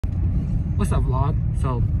What's up, vlog?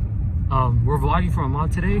 So we're vlogging for a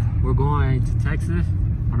month today. We're going to Texas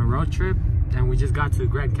on a road trip, and we just got to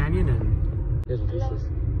Grand Canyon, and here's Ulises.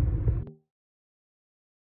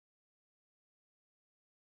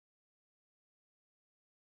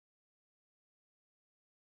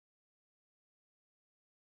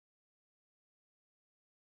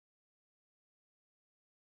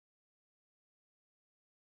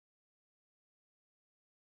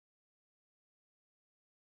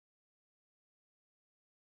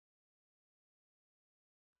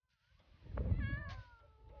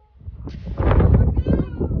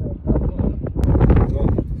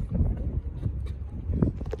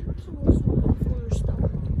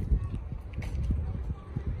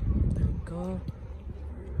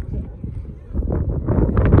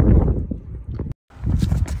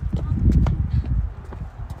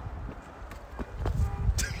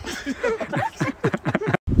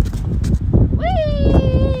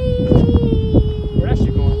 Where's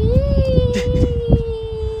she going?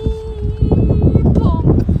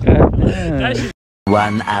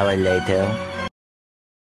 1 hour later.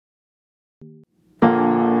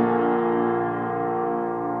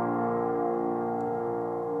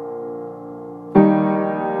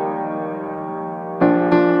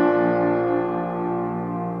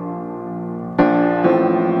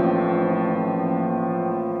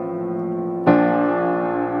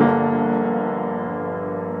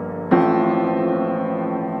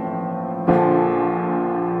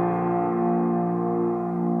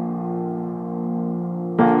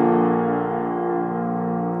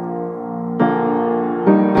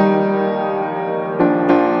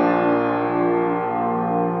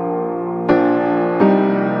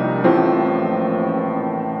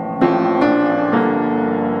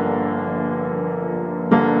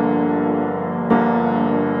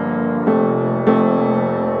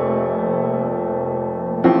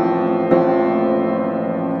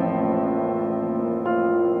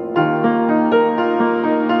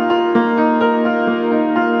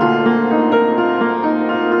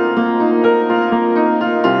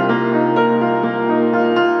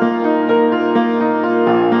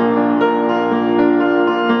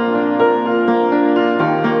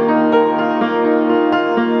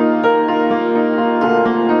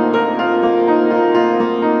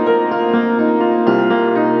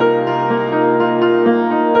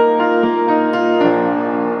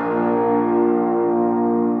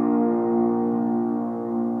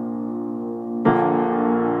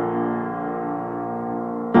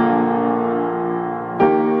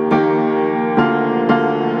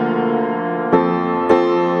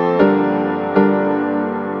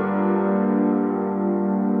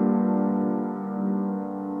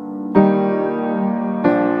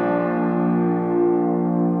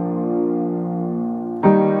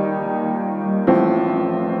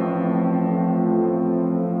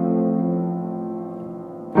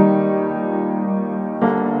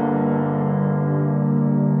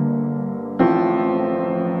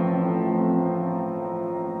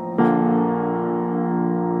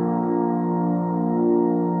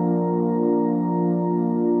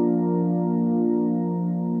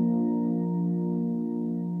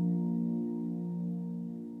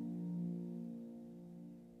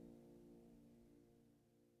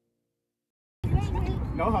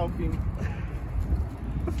 No helping.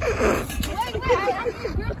 Wait, I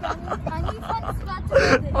need your phone. I need one spot to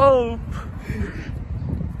hold it. Oh!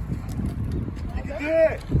 You can do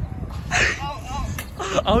it!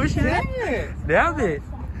 Oh shit! Damn it! Damn it!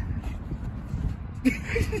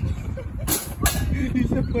 You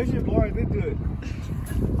said push it more and then do it.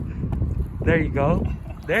 There you go.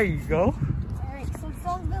 There you go. Alright, so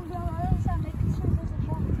phone's gonna be on the other side. Make sure there's a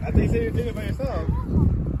phone. I think you said you did it by yourself.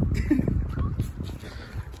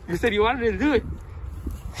 You said you wanted to do it.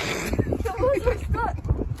 So who's your stuck?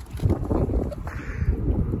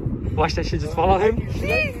 Watch that shit just fall on him.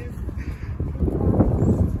 Please!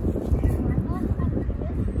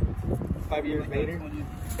 5 years later.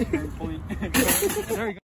 There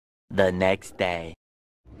you go. The next day.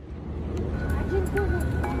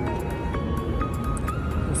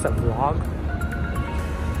 What's up, vlog?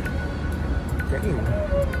 Dang.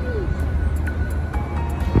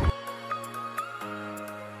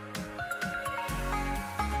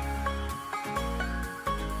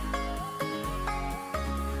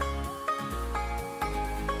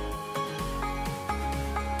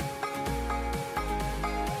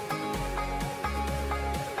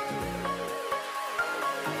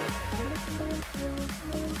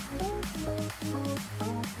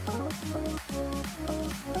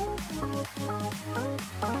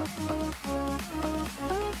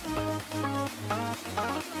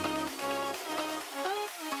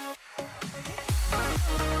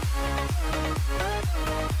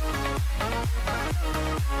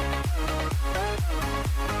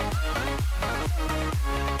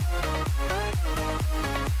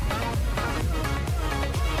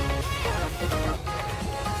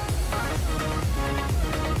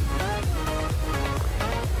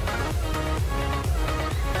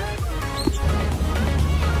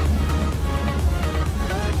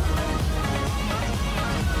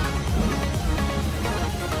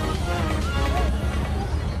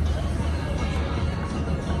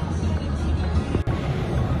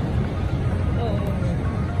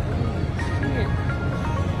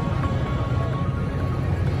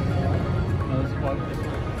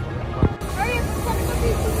 Hurry up, it's gonna be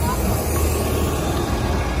too long.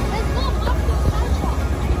 Let's go, Marco.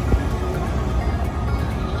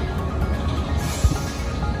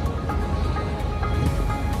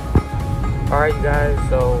 Alright you guys,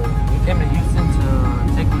 so we came to Houston to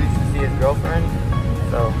take Ulises to see his girlfriend.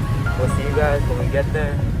 So we'll see you guys when we get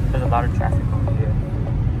there. There's a lot of traffic over here.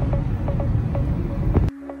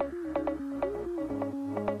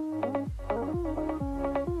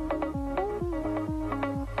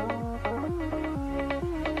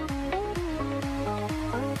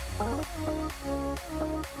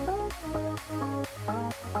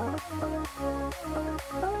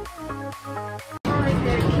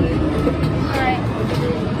 Alright, so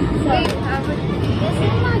this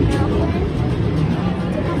is my girlfriend.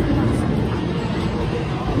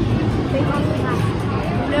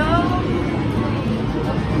 No.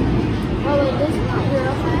 Oh wait, this is my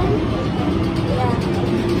girlfriend. Yeah.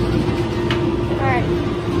 Alright.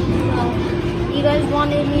 So you guys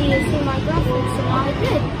wanted me to see my girlfriend, so I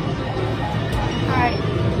did. Alright.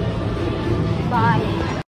 Bye.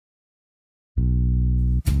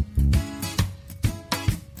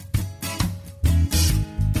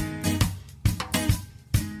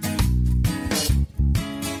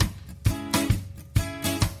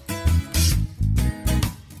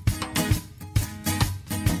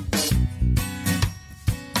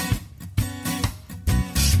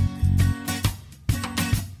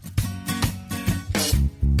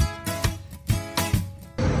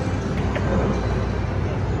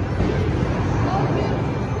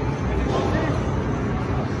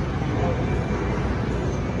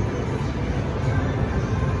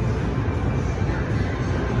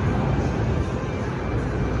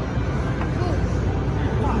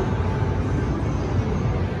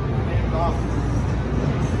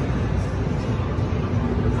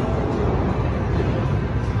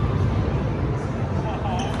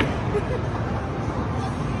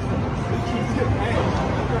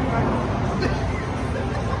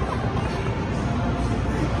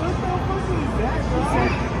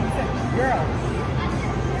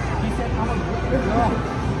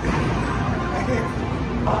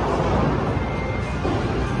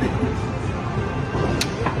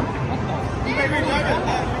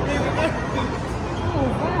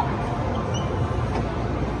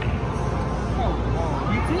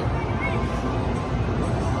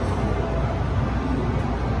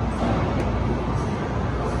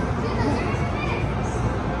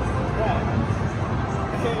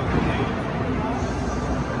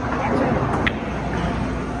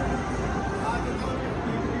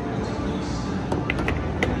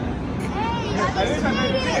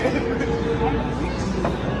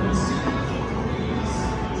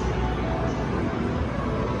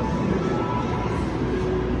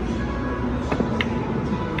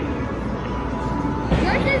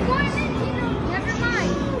 Yours is going in, Chino. Never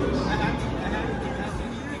mind.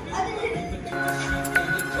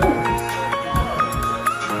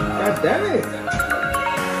 God damn it!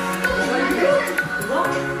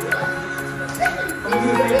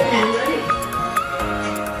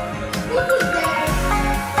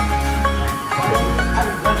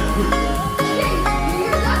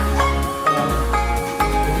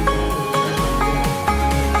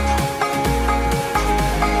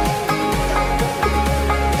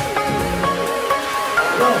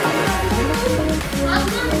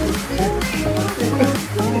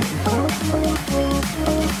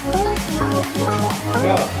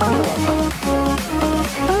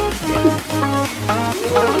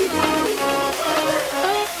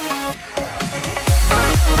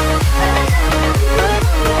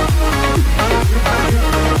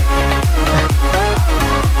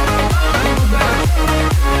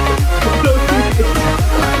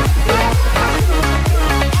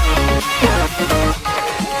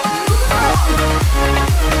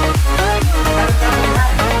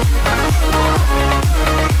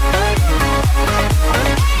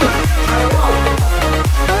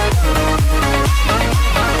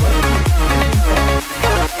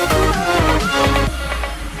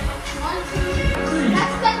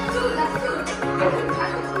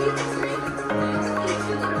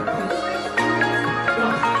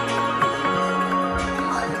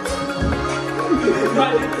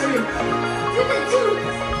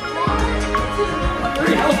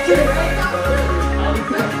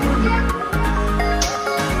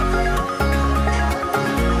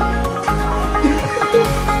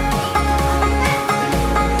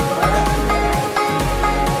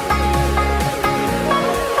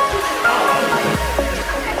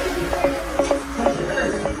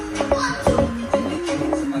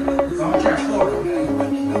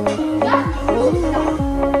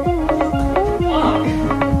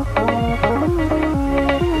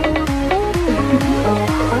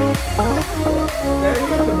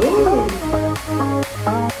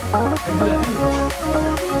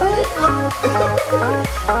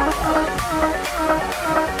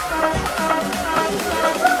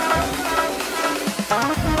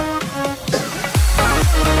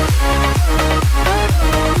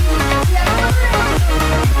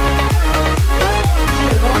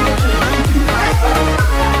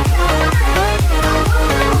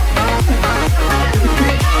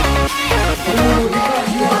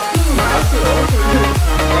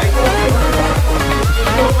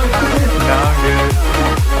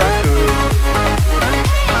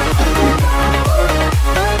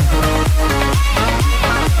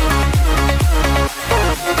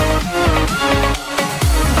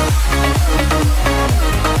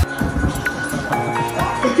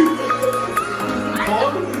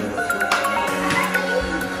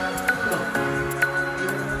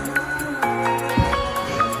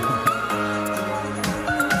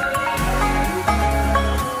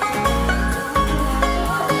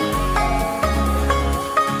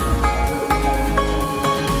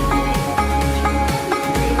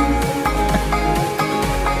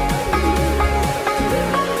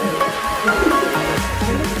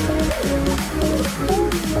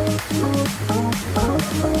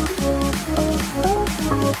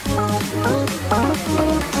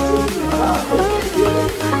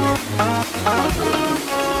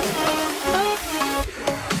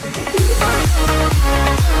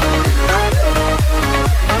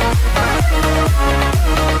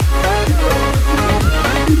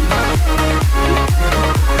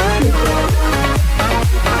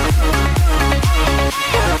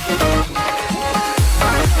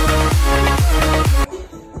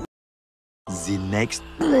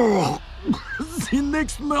 The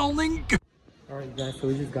next morning. Alright guys, so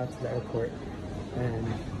we just got to the airport and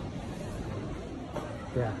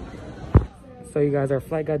yeah. So you guys, our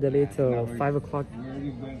flight got delayed till 5 o'clock.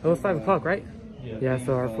 It was 5 o'clock, right? Yeah,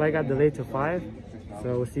 so our flight got delayed to 5.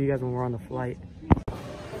 So we'll see you guys when we're on the flight.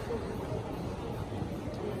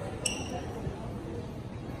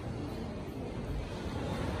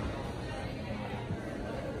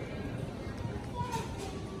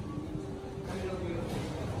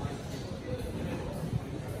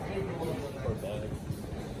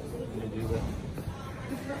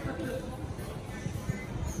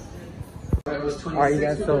 Alright you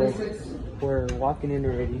guys, so we're walking in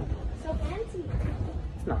already. So fancy.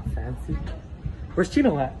 It's not fancy. Where's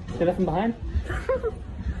Chino at? They left him behind?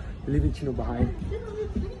 We're leaving Chino behind.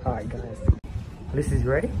 Alright guys. Ulises,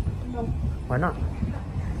 you ready? No. Why not?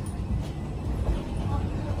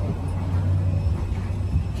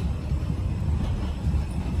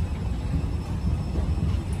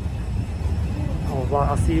 Oh, well,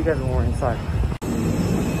 I'll see you guys when we're inside.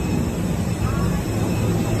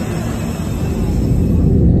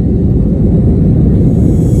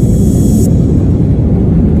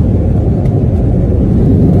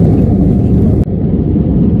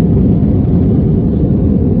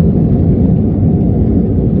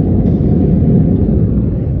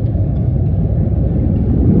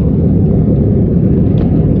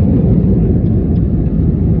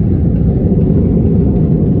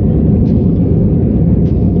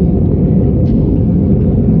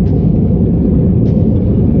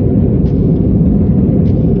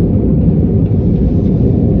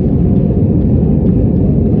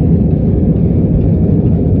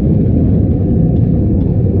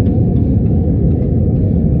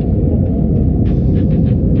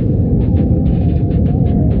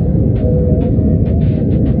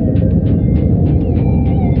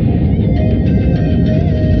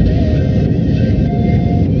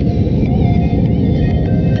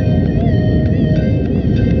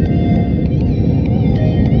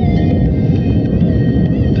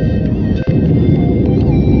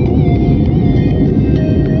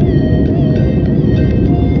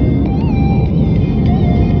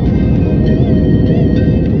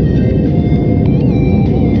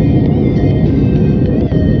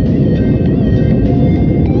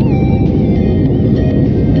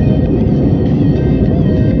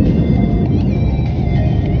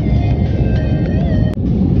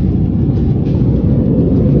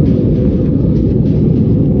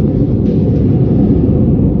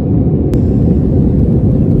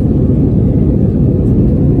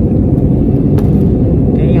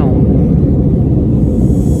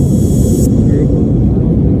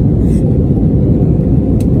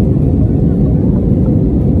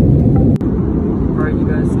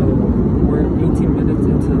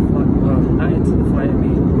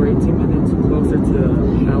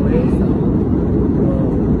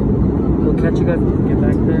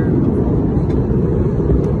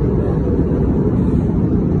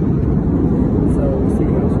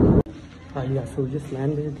 so we just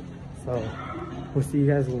landed. So we'll see you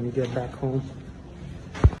guys when we get back home.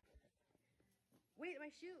 Wait, my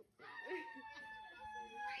shoe.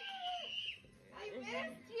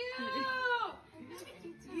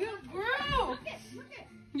 You grew!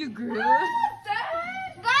 You grew?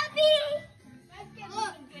 Bobby!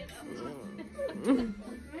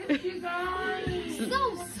 You guys! So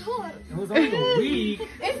sore. It was only a week. It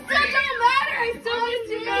still don't matter! I still miss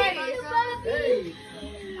you guys!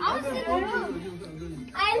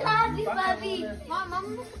 I love you, Bobby. Mom.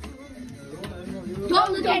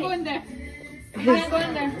 Don't go in there. Don't go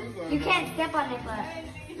in there. You can't step on it, but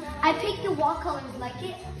I picked the wall colors. Like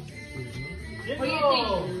it? What do you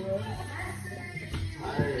think?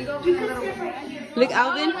 Look,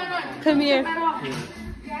 Alvin, come here.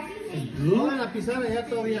 Blue en la pizarra ya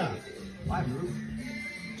todavía.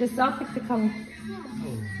 Just I'll pick the color.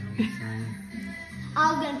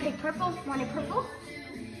 I'm gonna pick purple. Want it purple?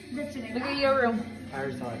 Look at your room.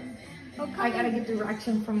 I gotta get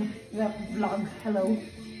direction from the vlog. Hello.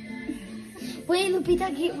 Wait, Lupita,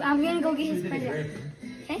 I'm gonna go get his present.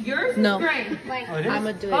 Yours No. is gray. I'm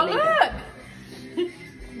gonna do it Oh, later. look!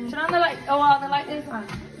 Turn on the light. Oh, wow, the light is on.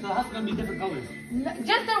 So the house is gonna be different colors. No,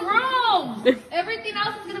 just the room! Everything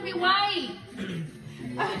else is gonna be white.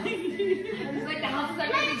 It's like the house is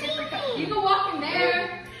gonna be different colors. You can walk in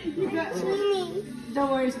there. Don't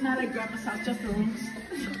worry, it's not like grandma's house, just the rooms.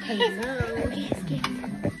 Okay, so get his gift.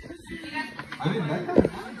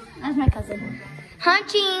 That's my cousin.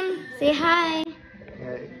 Hunching. Say hi.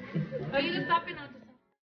 Are you just stopping on